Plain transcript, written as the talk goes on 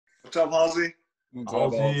What's up, Halsey?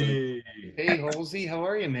 Halsey. Hey, Halsey, how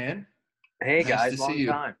are you, man? Hey, Nice guys, to see long you.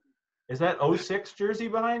 time. Is that 06 jersey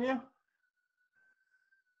behind you?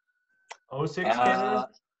 06 Canada?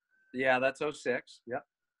 Yeah, that's 06. Yep.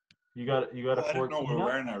 You got a I didn't 14 know we're up?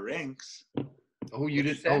 wearing our rings. Oh, you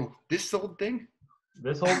did? say? Oh, this old thing?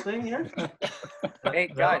 This whole thing here? Hey,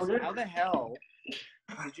 That guys, all good? how the hell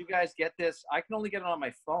did you guys get this? I can only get it on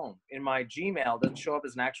my phone. In my Gmail, it doesn't show up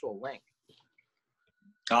as an actual link.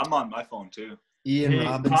 I'm on my phone too. Ian Hey,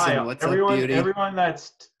 Robinson, hi, what's everyone, up, beauty? Everyone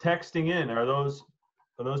that's texting in, are those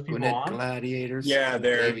people Gwinnett on? Gladiators. Yeah,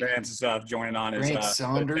 they're David advanced and stuff joining on as Grant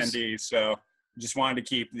Saunders. attendees. So just wanted to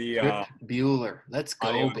keep the Rip Bueller. Let's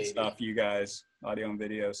audio go, and baby. stuff, you guys, audio and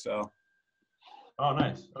video. So Oh,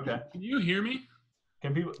 nice. Okay. Can you hear me?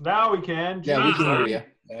 Can people now? We can. Yeah, we can hear you.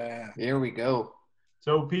 yeah, Here we go.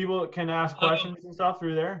 So people can ask questions and stuff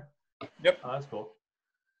through there. Yep. Oh, that's cool.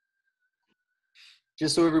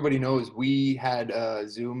 Just so everybody knows, we had a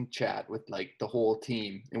Zoom chat with like the whole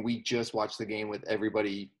team, and we just watched the game with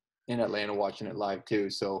everybody in Atlanta watching it live too.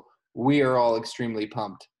 So we are all extremely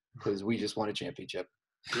pumped because we just won a championship.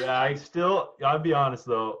 Yeah, I'll be honest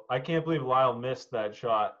though, I can't believe Lyle missed that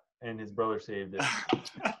shot and his brother saved it.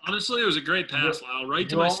 Honestly, it was a great pass, Lyle, right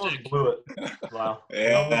to You my almost stick. blew it, Lyle. You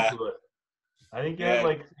Yeah. almost blew it. I think you Yeah. had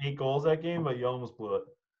like 8 goals that game, but you almost blew it.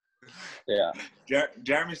 Yeah.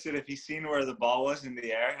 Jeremy said if he seen where the ball was in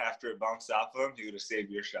the air after it bounced off of him, he would have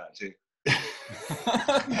saved your shot too.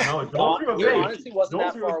 No, Joel threw a He fake. honestly wasn't Joel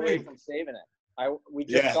that threw a far away fake. from saving it. We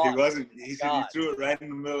just Yeah, saw he it. wasn't. He said he God. threw it right in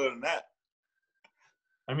the middle of the net.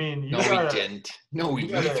 I mean, you No, got he it. didn't. No, he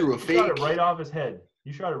threw a You shot fake. it right off his head.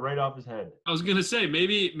 You shot it right off his head. I was gonna say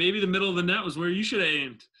maybe the middle of the net was where you should have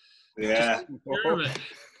aimed. Yeah, Just take care of it.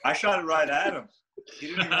 I shot it right at him. He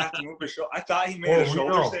didn't even have to move his shoulder. I thought he made a we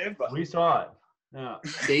shoulder know. save, but We saw it. Yeah.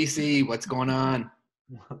 Stacy, what's going on?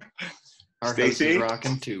 Our house Stacy? is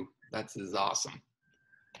rocking too. That's awesome.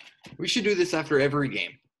 We should do this after every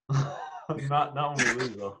game. not when we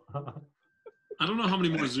lose though. I don't know how many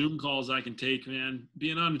more Zoom calls I can take, man.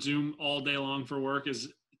 Being on Zoom all day long for work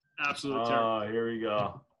is absolutely terrible. Oh, here we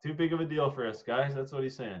go. Too big of a deal for us, guys. That's what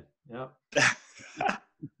he's saying. Yep.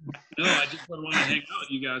 No, I just want to hang out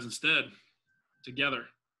with you guys instead, together.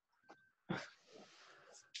 All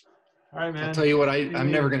right, man. I'll tell you what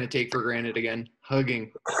I'm never going to take for granted again.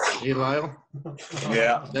 Hugging. Hey, Lyle?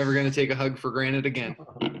 yeah. Never going to take a hug for granted again.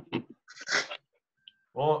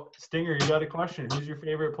 Well, Stinger, you got a question. Who's your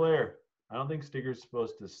favorite player? I don't think Stinger's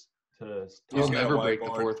supposed to He'll got a never break the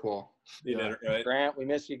whiteboard. fourth wall. you did it right. Grant, we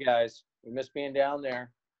miss you guys. We miss being down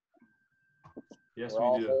there. Yes, We're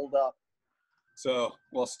all we do. holed up. So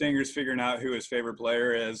while Stinger's figuring out who his favorite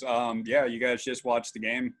player is, yeah, you guys just watched the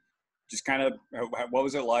game. Just kind of, what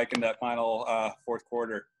was it like in that final fourth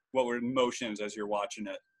quarter? What were emotions as you're watching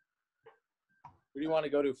it? Who do you want to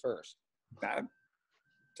go to first? That's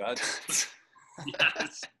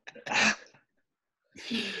Yes.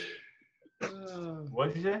 What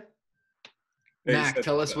did you say? Mac,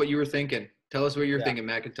 tell us what you were thinking. Tell us what you were Yeah. thinking,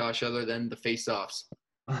 Macintosh, other than the face-offs.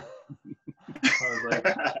 I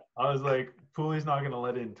was like, Pooley's not going to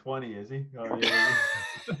let in 20, is he? Oh,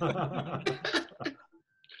 yeah.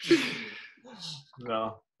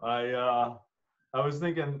 No, I was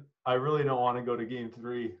thinking I really don't want to go to game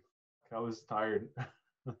 3. I was tired.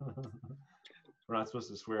 We're not supposed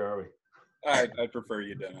to swear, are we? I'd prefer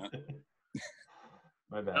you didn't.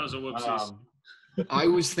 My bad. That was a whoopsies. I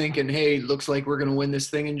was thinking, hey, looks like we're going to win this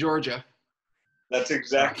thing in Georgia. That's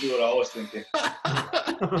exactly what I was thinking.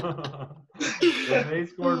 When they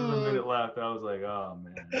scored with a minute left, I was like, oh,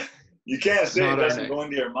 man. You can't say Not it our doesn't night. go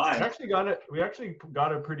into your We mind. actually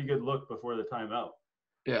got a pretty good look before the timeout.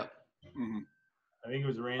 Yeah. Mm-hmm. I think it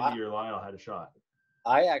was Randy or Lyle had a shot.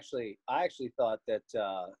 I actually thought that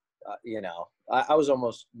I was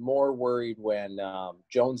almost more worried when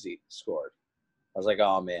Jonesy scored. I was like,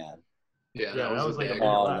 oh man. Yeah, Yeah, that was a like a dagger.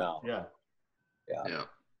 minute Oh, left. no. Yeah. Yeah.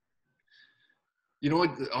 You know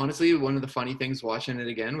what? Honestly, one of the funny things watching it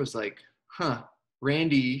again was like,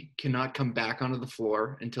 Randy cannot come back onto the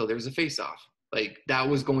floor until there's a face-off. Like, that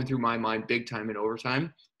was going through my mind big time in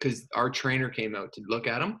overtime because our trainer came out to look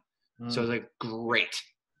at him. So I was like, great.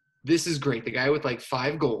 This is great. The guy with like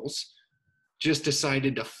 5 goals just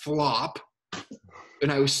decided to flop.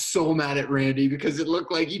 And I was so mad at Randy because it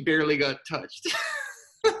looked like he barely got touched.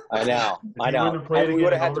 I know. wouldn't have played And we again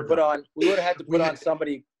would in have had to put overtime.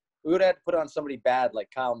 on somebody bad like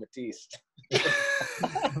Kyle Matisse.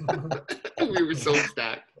 We were so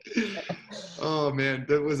stacked. Oh man,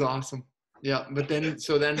 that was awesome. Yeah, but then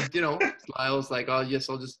Lyle's like, oh yes,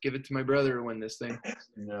 I'll just give it to my brother to win this thing.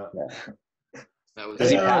 Yeah. That was Does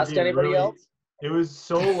he Yeah, pass he to anybody really- else? It was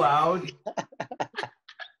so loud.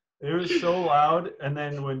 It was so loud. And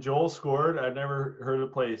then when Joel scored, I'd never heard a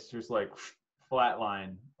place just like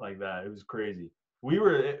flatline like that. It was crazy. We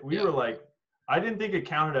were like, I didn't think it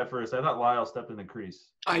counted at first. I thought Lyle stepped in the crease.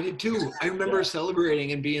 I did too. I remember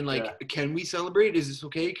celebrating and being like, "Can we celebrate? Is this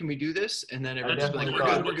okay? Can we do this?" And then everyone's like,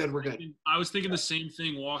 "We're good. We're good." I was thinking the same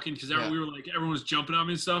thing walking because we were like, everyone was jumping on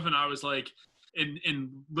me and stuff, and I was like, and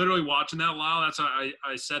literally watching that, Lyle. That's how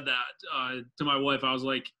I said that to my wife. I was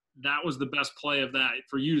like, that was the best play of that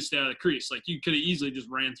for you to stay out of the crease. Like you could have easily just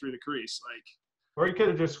ran through the crease, like. Or he could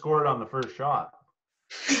have just scored on the first shot.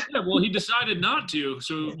 Yeah, well, he decided not to,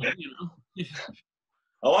 so you know.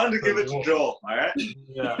 I wanted to give it to Joel. All right.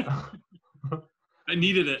 Yeah. I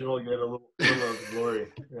needed it. Joel get a little of glory.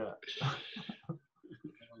 Yeah.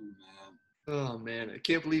 Oh man, I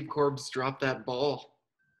can't believe Corbs dropped that ball.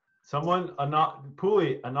 Someone,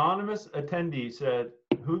 Pooley, anonymous attendee said,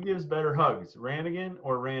 "Who gives better hugs, Rannigan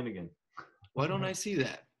or Rannigan?" Why don't I see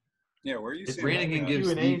that? Yeah, where are you seeing Rannigan that? gives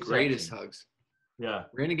the Q&A greatest section. hugs. Yeah.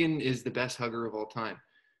 Rannigan is the best hugger of all time.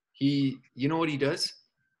 You know what he does?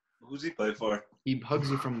 Who's he play for? He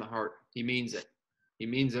hugs you from the heart. He means it. He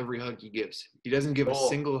means every hug he gives. He doesn't give a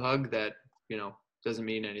single hug that, doesn't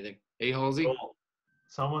mean anything. Hey, Halsey? Joel,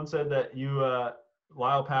 someone said that you,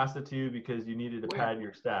 Lyle passed it to you because you needed to pad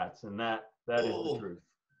your stats, and that is the truth.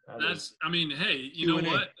 Hey, you know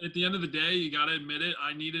what? At the end of the day, you got to admit it.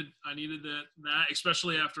 I needed that,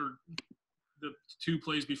 especially after the 2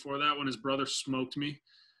 plays before that when his brother smoked me.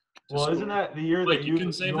 Well, isn't that the year that you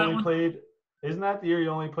only played? Isn't that the year you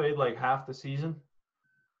only played like half the season?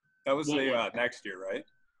 That was the next year, right?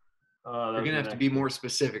 You're going to have to be more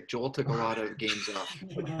specific. Joel took a lot of games off.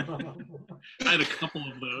 I had a couple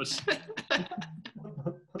of those.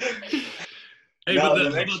 Hey, no,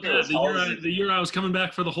 but the year I was coming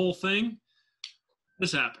back for the whole thing,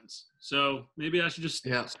 this happens. So maybe I should just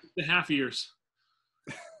stick to half years.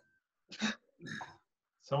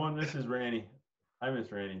 Someone misses Randy. I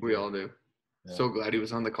miss Randy. We all do. Yeah. So glad he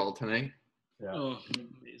was on the call tonight. Yeah. Oh,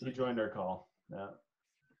 he joined our call. Yeah.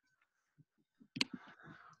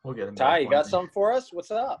 We'll get him. Ty, you got something for us?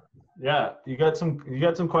 What's up? Yeah, you got some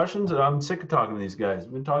questions? I'm sick of talking to these guys.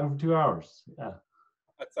 We've been talking for 2 hours. Yeah.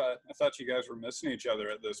 I thought you guys were missing each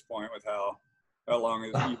other at this point with how long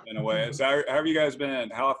has you've been away. So how have you guys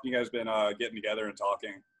been? How often you guys been getting together and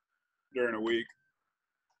talking during a week?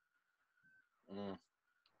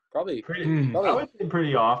 Probably. I would say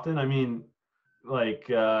pretty often. I mean, like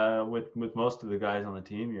with most of the guys on the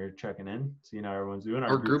team, you're checking in, seeing how everyone's doing.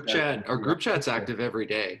 Our group chat's active every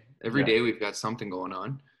day. Every day we've got something going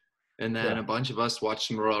on. And then a bunch of us watch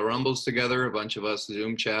some Royal Rumbles together. A bunch of us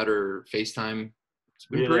Zoom chat or FaceTime. It's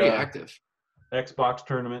been pretty active. Xbox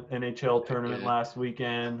tournament, NHL tournament last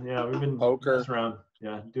weekend. Yeah, we've been poker around.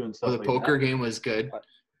 Yeah, doing stuff. The like poker that. game was good.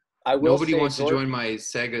 Nobody wants to join my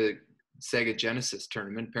Sega Genesis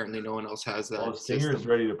tournament. Apparently, no one else has that. Oh, Stinger's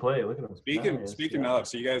ready to play. Look at him. Speaking of,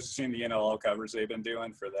 so you guys have seen the NLL covers they've been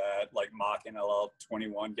doing for that like mock NLL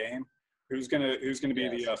 21 game. Who's gonna be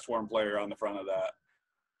the Swarm player on the front of that?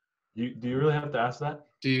 Do you really have to ask that?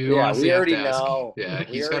 Do you honestly we have already to ask? know. Yeah,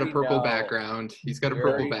 he's got a purple background. He's got a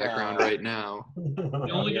purple background right now. The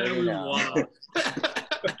only guy we want.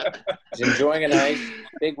 He's enjoying a nice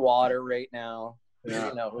big water right now. Yeah.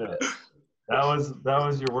 You know who it is. That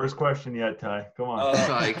was your worst question yet, Ty. Come on.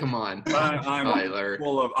 Ty, come on. I'm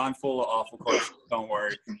full of awful questions. Don't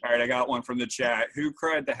worry. All right, I got one from the chat. Who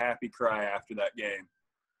cried the happy cry after that game?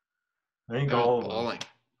 I think I was bawling.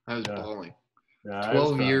 I was bawling. Yeah,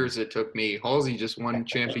 12 years it took me. Halsey just won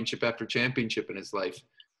championship after championship in his life.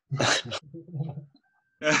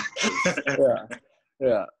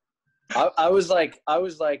 Yeah. I was like, what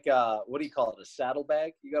do you call it? A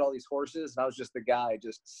saddlebag? You got all these horses, and I was just the guy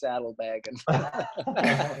just saddlebagging.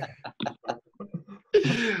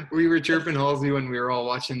 We were chirping Halsey when we were all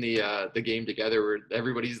watching the game together, where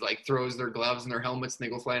everybody's like throws their gloves and their helmets and they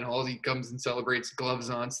go flying. Halsey comes and celebrates, gloves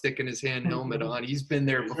on, sticking his hand, helmet on. He's been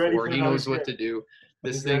there before. He knows what to do.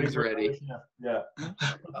 This thing's ready. Yeah.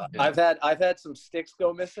 I've had some sticks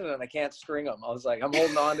go missing and I can't string them. I was like, I'm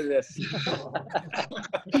holding on to this.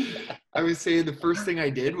 I was saying the first thing I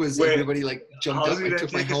did was everybody like jumped up. I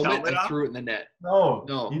took my helmet and threw it in the net.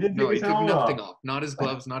 No, he took nothing off. Not his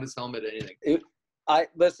gloves, not his helmet, anything. I've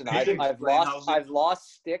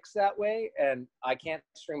lost sticks that way, and I can't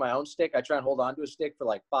string my own stick. I try and hold on to a stick for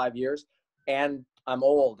like 5 years, and I'm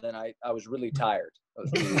old, and I was really tired.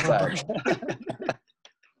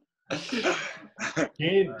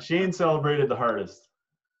 Shane celebrated the hardest.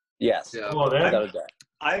 Yes. Yeah. Well,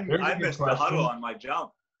 I missed the huddle on my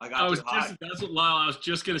jump. I got too high. That's what Lyle. I was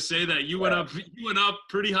just gonna say that you went up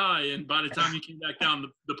pretty high, and by the time you came back down,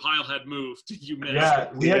 the pile had moved. You missed. Yeah,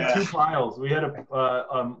 we had 2 piles. We had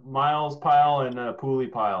a Miles pile and a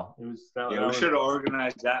Pooley pile. It was that. Yeah, that we was, should have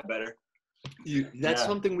organized that better. That's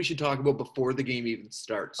something we should talk about before the game even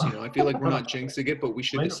starts. I feel like we're not jinxing it, but we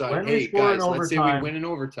should decide. when we Hey score in guys, let's say we overtime- win in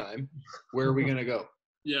overtime. Where are we gonna go?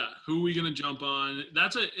 Yeah, who are we gonna jump on?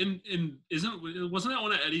 That's wasn't that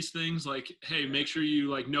one of Eddie's things? Like, hey, make sure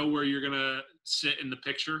you know where you're gonna sit in the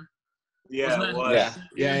picture. Yeah, it was.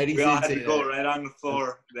 Yeah, Eddie We all did had to say go that. right on the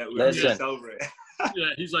floor that we were Listen. gonna celebrate. Yeah,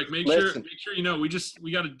 he's like, make Listen. sure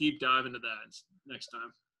we got to deep dive into that next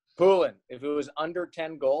time. Poulin, if it was under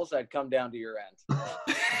 10 goals, I'd come down to your end.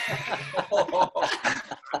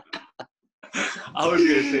 I was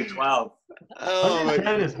gonna say 12. Oh,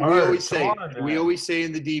 110 is we hard. always say Come on, man.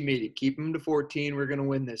 in the D meeting, keep them to 14. We're gonna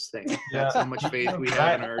win this thing. That's Yeah. how much faith we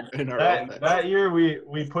have in our offense. That year we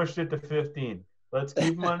pushed it to 15. Let's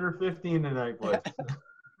keep them under 15 tonight, boys.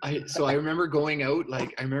 I remember going out, I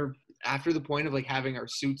remember after the point of having our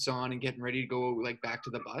suits on and getting ready to go back to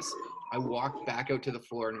the bus, I walked back out to the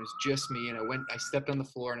floor and it was just me, and I stepped on the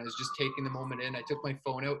floor and I was just taking the moment in. I took my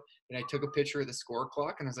phone out and I took a picture of the score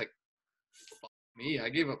clock and I was like, fuck me, I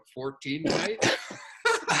gave up 14 tonight.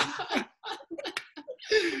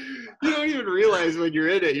 You don't even realize when you're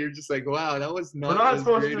in it. You're just like, wow, that was not. We're not as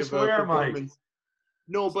supposed great to of a swear, Mike. performance.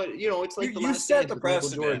 No, but it's like the You last set dance the with Michael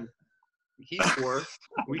precedent. Jordan. He swore.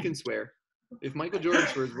 We can swear. If Michael Jordan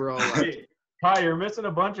swears, we're all allowed. Hey, Kai, you're missing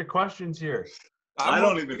a bunch of questions here. I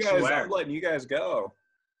don't even swear. I'm letting you guys go.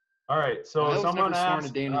 All right, so Kyle's someone never sworn a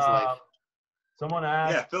asked. day in his life. Someone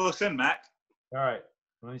asked. Yeah, fill us in, Mac. All right,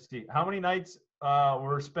 let me see. How many nights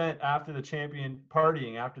were spent after the championship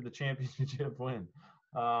win?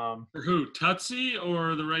 For who, Tutsi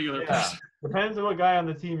or the regular Yeah, person? depends on what guy on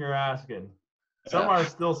the team you're asking. Some are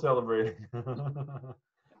still celebrating.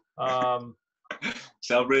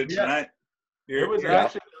 Celebrate Yeah. tonight. It was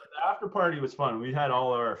actually the after party was fun. We had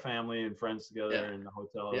all our family and friends together in the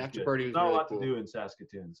hotel. The It was after good. party was Not really a lot cool. to do in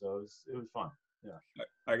Saskatoon, so it was fun.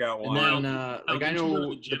 I got one. And then, Lyle, I didn't you go to know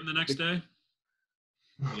the gym the next day.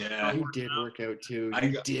 Yeah. you did work out too. I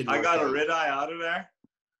got a red eye out of there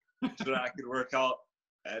so that I could work out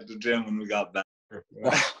at the gym when we got back.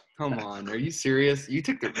 Come on, are you serious? You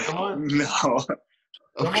took the. Someone, No.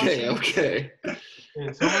 Okay.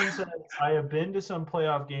 someone said, I have been to some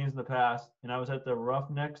playoff games in the past, and I was at the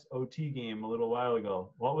Roughnecks OT game a little while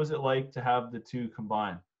ago. What was it like to have the two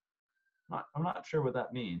combined? I'm not sure what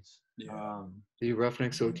that means. Yeah. The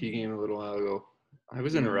Roughnecks OT game a little while ago. I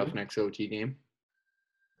was in a Mhm. Roughnecks OT game.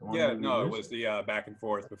 The one Yeah, that we no, it lose? was the back and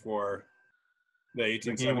forth before the game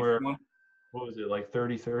 1870 where- one. What was it, like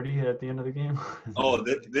 30-30 at the end of the game? Oh,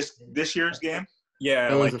 this year's game? Yeah,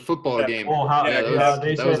 That was a football game. Oh, how Yeah,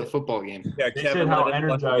 that was a football game. yeah, they Kevin said how led it,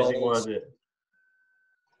 left the energizing goals. was it?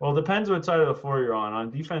 Well, it depends what side of the floor you're on.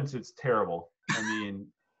 On defense, it's terrible. I mean,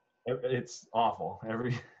 it's awful.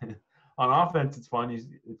 On offense, it's fun. It's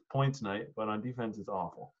points night, but on defense, it's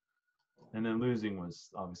awful. And then losing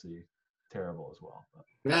was obviously terrible as well. But.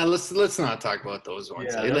 Nah, let's not talk about those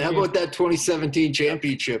ones. Yeah, Hey, those how about that 2017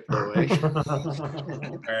 championship though? Eh? All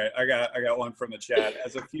right, I got one from the chat.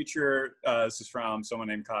 As a future, this is from someone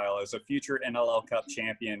named Kyle. As a future NLL Cup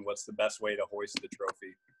champion, what's the best way to hoist the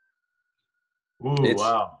trophy? Ooh,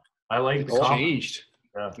 wow. I like the It's compliment. changed.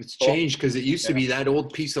 Yeah. It's changed because it used to be that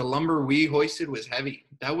old piece of lumber we hoisted was heavy.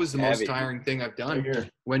 That was the most Heavy. tiring thing I've done. Here.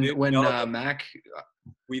 When No. Mac,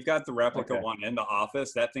 We've got the replica Okay. one in the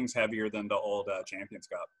office. That thing's heavier than the old Champions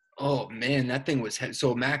Cup. oh man, that thing was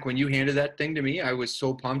so Mac. When you handed that thing to me, I was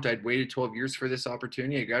so pumped. I'd waited 12 years for this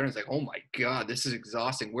opportunity. I got it. And I was like, oh my god, this is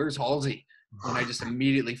exhausting. Where's Halsey? And I just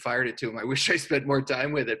immediately fired it to him. I wish I spent more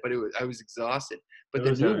time with it, but I was exhausted. But It the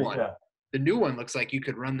was new heavy, one, yeah. the new one looks like you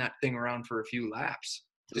could run that thing around for a few laps.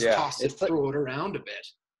 Just Yeah, toss it, it's like- throw it around a bit.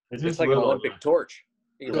 It's It's just like an little. Olympic torch.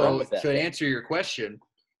 You can run So, with that. so to answer your question,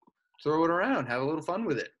 throw it around, have a little fun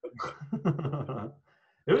with it.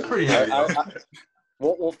 It was pretty I- heavy. I-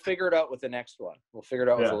 we'll figure it out with the next one. We'll figure it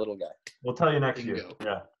out with Yeah. the little guy. We'll tell you next year. Bingo.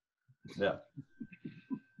 Yeah. Yeah.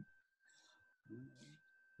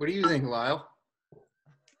 What do you think, Lyle?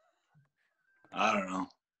 I don't know.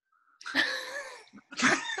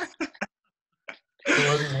 It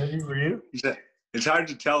wasn't heavy for you? It's hard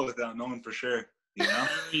to tell without knowing for sure, you know?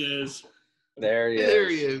 There he is. There he is. There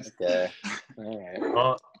he is. Okay. All right.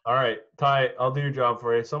 Well, all right, Ty, I'll do your job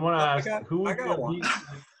for you. Someone I asked, got- who I would got you one.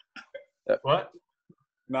 beat? What?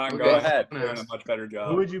 Not Okay, go ahead. Doing a much better Who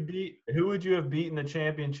job. would you beat? Who would you have beaten the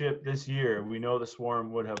championship this year? We know the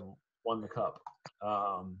Swarm would have won the cup.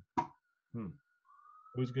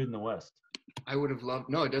 Who's good in the West? I would have loved.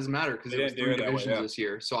 No, it doesn't matter because They it was didn't do 3 it that way, divisions yeah. this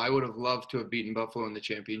year. So I would have loved to have beaten Buffalo in the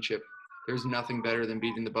championship. There's nothing better than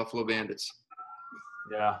beating the Buffalo Bandits.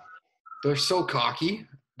 Yeah. They're so cocky.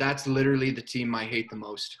 That's literally the team I hate the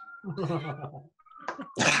most.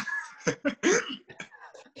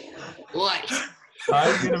 What? I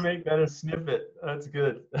was gonna make that a snippet. That's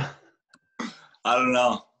good. I don't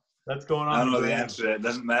know. That's going on. I don't know the gram. answer. It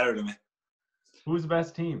doesn't matter to me. Who's the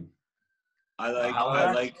best team? I like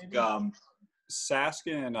Halifax, maybe? Sask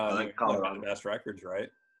and I like New England Colorado. have the best records, right?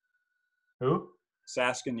 Who?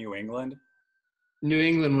 Sask and New England. New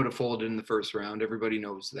England would have folded in the first round. Everybody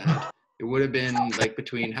knows that. It would have been like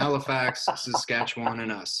between Halifax, Saskatchewan,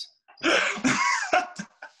 and us.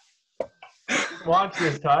 Watch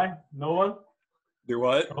this, Ty. No one? Do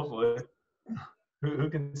what? Hopefully. Who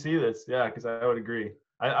can see this? Yeah, because I would agree.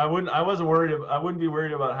 I wasn't worried. I wouldn't be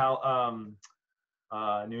worried about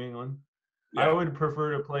how New England. Yeah. I would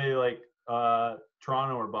prefer to play like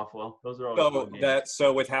Toronto or Buffalo. Those are always So fun games.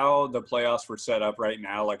 so with how the playoffs were set up right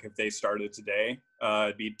now, like if they started today,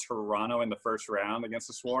 it'd be Toronto in the first round against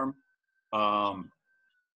the Swarm. And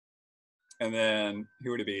then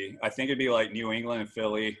who would it be? I think it'd be like New England and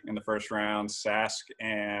Philly in the first round, Sask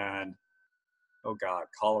and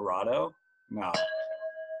Colorado? No.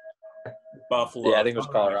 Buffalo. Yeah, I think it was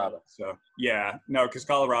Colorado. So yeah, no, because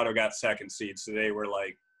Colorado got second seed, so they were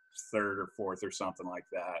like third or fourth or something like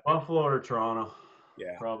that. Buffalo or Toronto.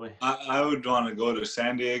 Yeah. Probably. I would want to go to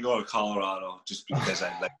San Diego or Colorado just because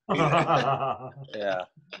I'd like to be there. All Yeah.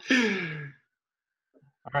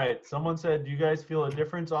 right. Someone said, do you guys feel a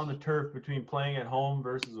difference on the turf between playing at home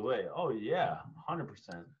versus away? Oh, yeah. 100%.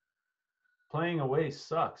 Playing away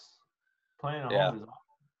sucks. Playing at home is awesome.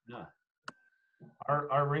 Yeah.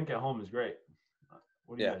 Our rink at home is great.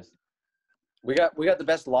 What do you guys think? We got the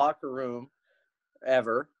best locker room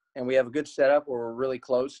ever, and we have a good setup where we're really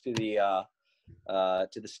close to the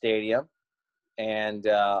stadium, and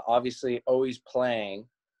obviously always playing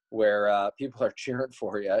where people are cheering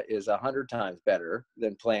for you is 100 times better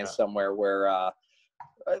than playing somewhere where I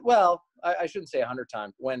shouldn't say 100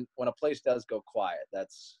 times. When a place does go quiet,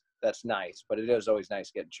 that's nice, but it is always nice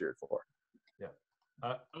getting cheered for.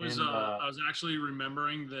 I was actually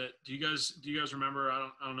remembering that. Do you guys remember? I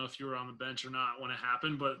don't know if you were on the bench or not when it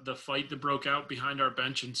happened, but the fight that broke out behind our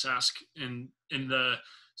bench in Sask, and the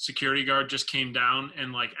security guard just came down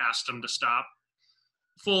and like asked him to stop.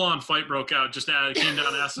 Full on fight broke out. Just came down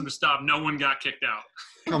and asked him to stop. No one got kicked out.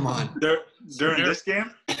 Come on. During this game?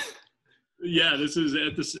 Yeah, this is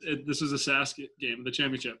this is a Sask game, the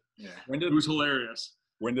championship. Yeah. It was hilarious.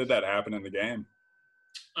 When did that happen in the game?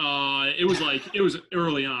 It was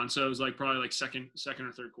early on, so it was like probably like second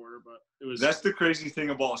or third quarter, but it was. That's the crazy thing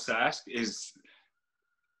about Sask is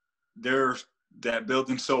that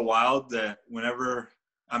building's so wild that whenever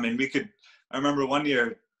I remember one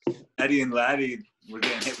year Eddie and Laddie were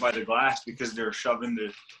getting hit by the glass because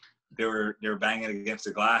they were banging against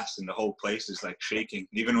the glass and the whole place is like shaking.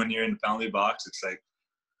 Even when you're in the penalty box, it's like,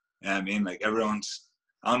 like everyone's.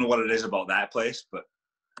 I don't know what it is about that place, but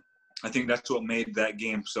I think that's what made that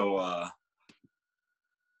game so a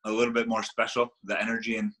little bit more special, the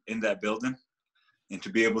energy in that building, and to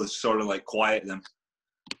be able to sort of like quiet them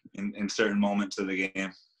in certain moments of the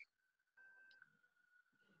game.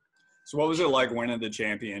 So what was it like winning the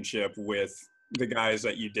championship with the guys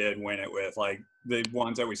that you did win it with, like the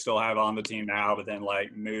ones that we still have on the team now, but then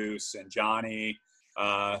like Moose and Johnny,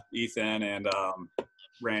 Ethan and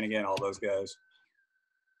Rannigan, all those guys?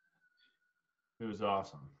 It was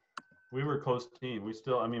awesome. We were a close team. We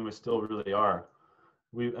still really are.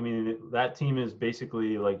 That team is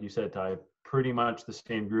basically, like you said, Ty, pretty much the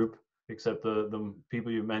same group, except the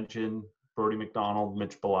people you mentioned, Brody McDonald,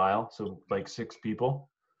 Mitch Belisle, so like 6 people,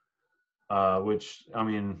 which,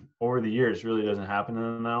 over the years really doesn't happen in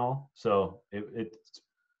the NL. So it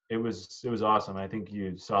was awesome. I think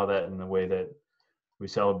you saw that in the way that we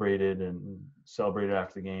celebrated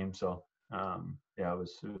after the game. So, it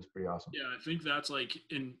was pretty awesome. Yeah, I think that's like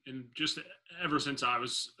in just ever since I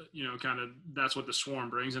was, kind of that's what the Swarm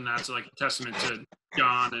brings, and that's like a testament to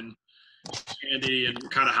John and Andy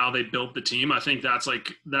and kind of how they built the team. I think that's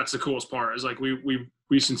the coolest part is like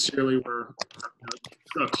we sincerely were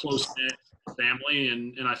a close knit family,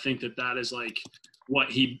 and I think that is like what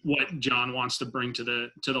John wants to bring to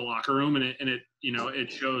the locker room, and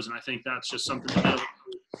it shows, and I think that's just something that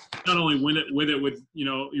not only win it with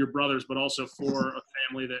your brothers, but also for a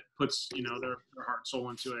family that puts their heart and soul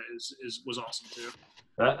into it was awesome too.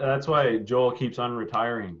 That's why Joel keeps on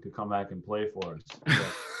retiring to come back and play for us.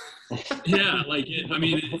 So. Yeah,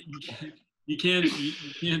 you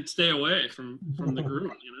can't stay away from the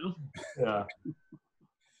group, Yeah.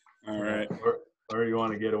 All right. Or you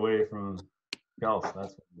want to get away from Kels.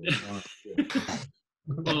 That's what you want to do.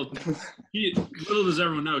 Well, little does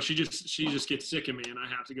everyone know, she just gets sick of me, and I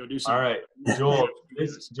have to go do something. All right,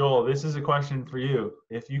 Joel, this is a question for you.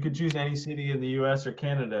 If you could choose any city in the U.S. or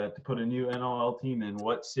Canada to put a new NLL team in,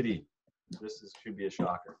 what city? Should be a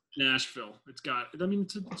shocker. Nashville. It's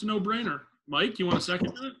a no-brainer. Mike, you want a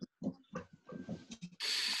second to it?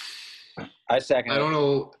 I second. I don't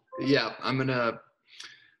know. Yeah,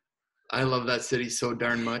 I love that city so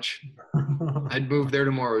darn much. I'd move there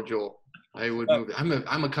tomorrow, Joel. I would move.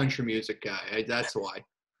 I'm a country music guy. That's why.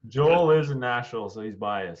 Joel lives in Nashville, so he's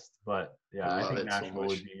biased. But yeah, I think Nashville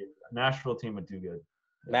Nashville team would do good.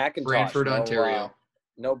 Macintosh. Brantford, Ontario.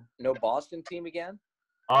 No Boston team again?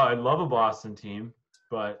 Oh, I'd love a Boston team,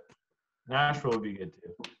 but Nashville would be good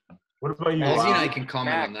too. What about you? Ozzy and I can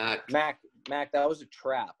comment on that. Mac, that was a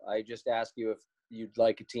trap. I just asked you if you'd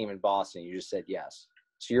like a team in Boston. You just said yes.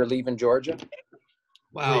 So you're leaving Georgia?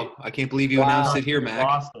 Wow, I can't believe you announced it here, Mac.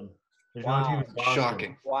 Boston. There's no team in Boston.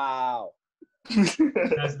 Shocking. Wow. That's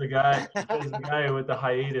the guy with the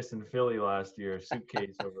hiatus in Philly last year,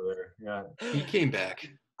 suitcase over there. Yeah. He came back.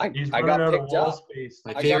 I Running got out of picked wall up. space.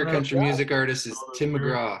 My I favorite got country picked up. music artist is Tim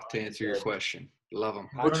McGraw, to answer your question. Love him.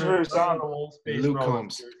 What's your favorite song? Luke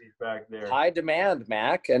Combs. Back there. High demand,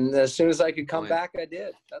 Mac. And as soon as I could come Fine. back, I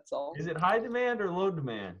did. That's all. Is it high demand or low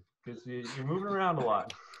demand? Because you're moving around a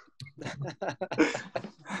lot.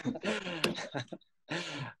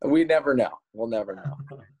 We never know. We'll never know.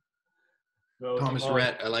 So, Thomas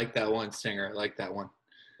Rhett, I like that one. Singer, I like that one.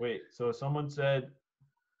 Wait, so someone said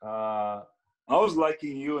I was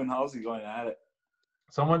liking you and Halsey going at it.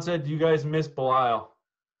 do you guys miss Belial?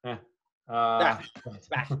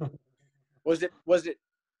 Was it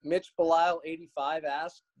Mitch Belisle 85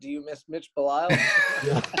 asked, do you miss Mitch Belisle?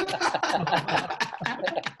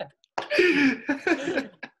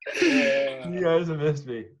 You guys have missed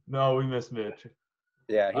me. No, we missed Mitch.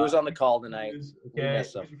 Yeah, he was on the call tonight. Okay,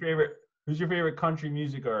 who's your favorite country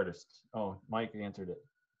music artist? Oh, Mike answered it.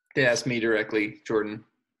 They asked me directly, Jordan.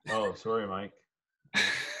 Oh, sorry, Mike.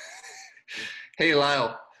 Hey,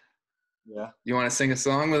 Lyle. Yeah. You want to sing a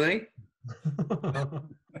song with me?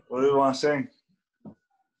 What do you want to sing?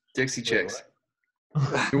 Dixie Chicks.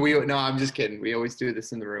 No, I'm just kidding. We always do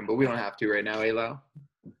this in the room, but we don't have to right now, eh, Lyle?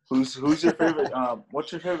 Who's your favorite?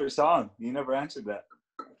 What's your favorite song? You never answered that.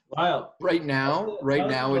 Lyle. Right now,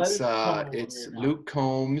 it's Luke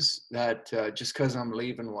Combs. That Just 'Cause I'm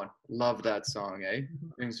Leaving one. Love that song, eh?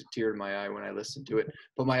 Brings a tear to my eye when I listen to it.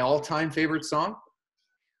 But my all-time favorite song?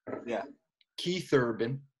 Yeah. Keith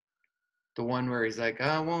Urban. The one where he's like,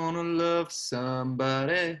 I want to love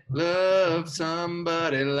somebody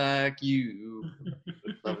like you.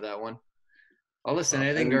 Love that one. I'll listen to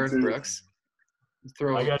anything Garth Brooks.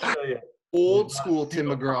 Throw I gotta tell you, old school Tim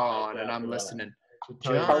McGraw on, and I'm listening.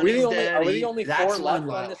 Are we the only four left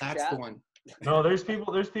on this That's chat? the one. No, there's some.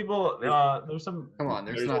 There's some. Come on,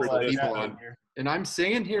 there's There's not some pretty people good. on. And I'm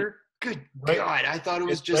singing here. Good Right. God, I thought it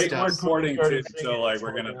was It's just right us. when- Recording too, so like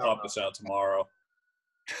we're gonna pop this out tomorrow.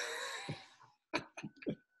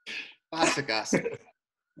 Classic us.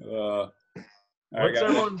 All right,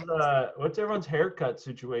 guys. What's everyone's haircut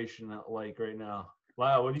situation like right now?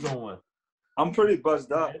 Wow, what are you going with? I'm pretty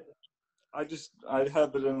buzzed up. I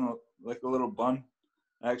have it in a little bun.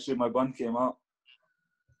 Actually, my bun came out.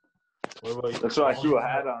 What about you? That's why I threw a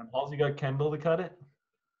hat on. Also, you got Kendall to cut it.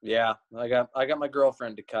 Yeah, I got my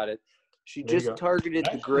girlfriend to cut it. She There you just go. targeted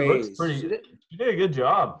the Actually, looks grays. pretty- She did- You did a good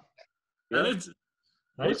job. That is,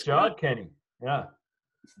 Nice Looks job, Kenny. Yeah.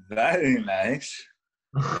 That ain't nice.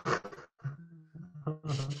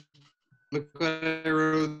 Look what I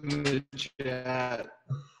wrote in the chat.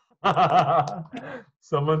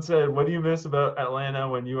 Someone said, "What do you miss about Atlanta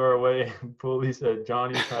when you are away?" Pulley said,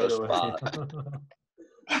 "Johnny's Hideaway."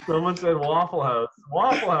 Someone said, "Waffle House."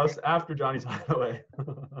 Waffle House after Johnny's Hideaway.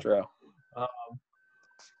 True.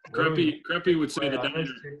 Creppy would say the I miss diner.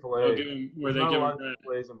 Chick-fil-A. They'll give him- where they There's not give a him lot of bread.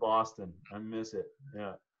 Chick-fil-A's in Boston. I miss it.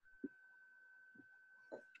 Yeah.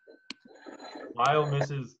 Lyle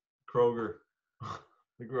misses Kroger,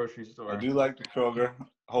 the grocery store. I do like the Kroger.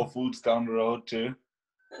 Whole Foods down the road too.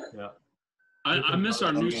 Yeah. I miss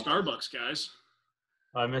our new Starbucks, guys.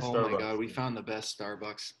 I miss Oh Starbucks. my God, we found the best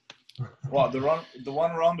Starbucks. What, the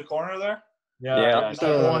one around the corner there? Yeah.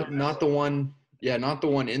 Not the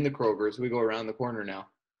one in the Kroger's. We go around the corner now.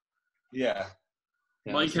 Yeah.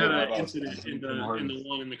 Yeah, Mike so- had I an was incident in the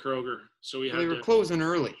one in the Kroger, so we had They were to. closing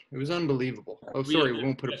early. It was unbelievable. Oh, We sorry, had we to-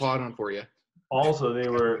 won't put a pod on for you. Also, they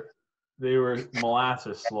were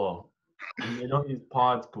molasses slow. And they don't use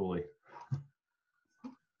pods, Pulley.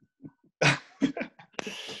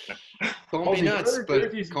 Call Halsey, me what nuts, other but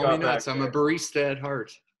jerseys you call got me nuts. back I'm a there? barista at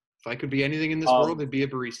heart. If I could be anything in this world, it'd be a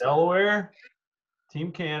barista. Delaware,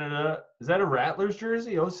 Team Canada. Is that a Rattlers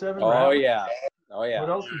jersey? 07 Oh Rattlers? yeah. Oh yeah. What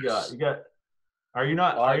else you got? You got. Are you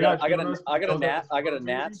not? Oh, Are I you got not showing us I got a those Nat I got a Swan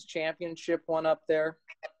Nats jerseys? championship one up there.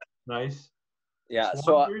 Nice. Yeah.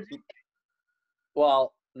 Swan So jersey?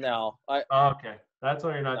 well, no. Oh, okay, that's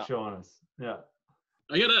why you're not No. showing us. Yeah.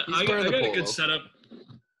 I got He's wearing a the good polo. setup.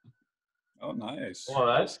 Oh, nice. Well,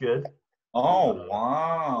 that's good. Oh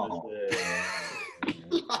wow.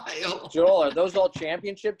 Lyle. Joel, are those all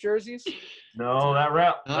championship jerseys? No, that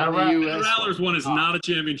Not the The US Rattlers one is Ah. not a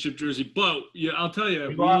championship jersey, but yeah, I'll tell you,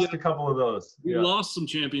 we lost a couple of those. we Yeah. lost some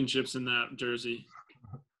championships in that jersey.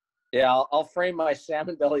 Yeah, I'll frame my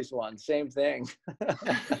salmon bellies one. Same thing.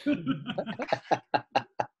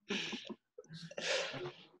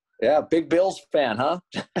 Yeah, big Bills fan, huh?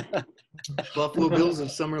 Buffalo Bills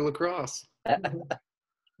of summer lacrosse. Thank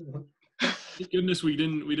goodness we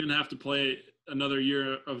didn't have to play another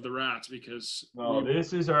year of the Rats because No,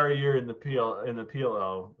 this is our year in the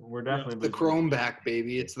PLL. We're definitely The losing. chrome back,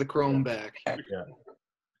 baby. It's the chrome back. Yeah.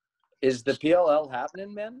 Is the PLL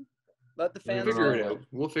happening, man? Let the fans Figure know. it out.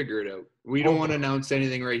 We'll figure it out. We don't want to announce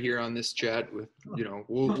anything right here on this chat. With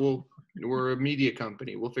we're a media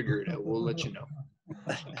company. We'll figure it out. We'll let you know.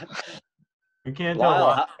 We can't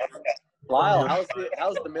tell. Lyle, how's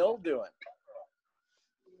the mill doing?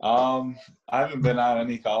 I haven't been on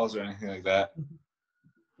any calls or anything like that,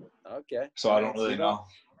 Okay. so I don't really know.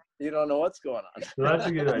 You don't know what's going on. So that's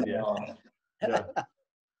a good idea. Yeah.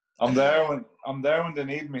 I'm there when they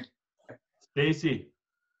need me. Stacy,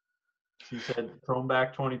 she said, "Thrown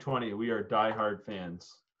back 2020. We are diehard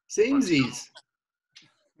fans." Samesies.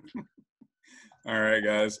 All right,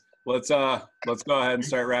 guys. Let's go ahead and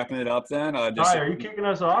start wrapping it up then. Hi, are you kicking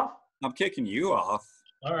us off? I'm kicking you off.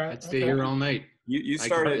 All right. I'd stay here all night. You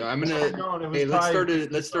started. I'm gonna. Hey,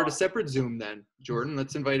 let's start a separate Zoom then, Jordan.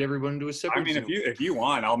 Let's invite everyone to a separate. I mean, Zoom. if you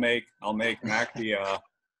want, I'll make Mac the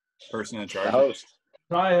person in charge. The host.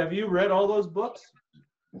 Ty, have you read all those books?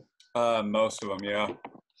 Most of them, yeah.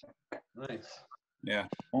 Nice. Yeah.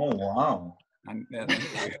 Oh wow. Yeah.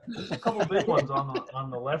 There's a couple big ones on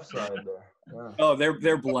the left side there. Yeah. Oh,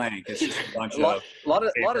 they're blank. It's just a bunch of. lot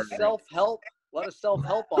of self-help. A lot of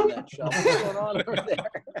self-help on that shelf. What's going on over there?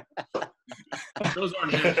 those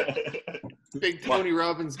aren't his. Big Tony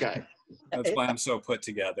Robbins guy. That's why I'm so put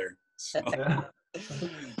together. So, Yeah.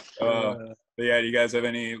 but yeah, do you guys have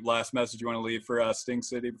any last message you want to leave for Sting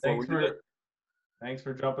City before we do it? Thanks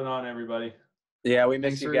for jumping on, everybody. Yeah, we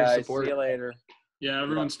miss Thanks you for your guys. See support. you later. Yeah,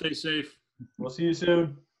 everyone stay safe. We'll see you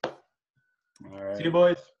soon. All right. See you,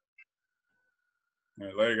 boys. All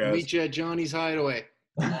right, later, guys. Meet you at Johnny's Hideaway.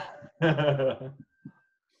 Bye,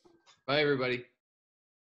 everybody.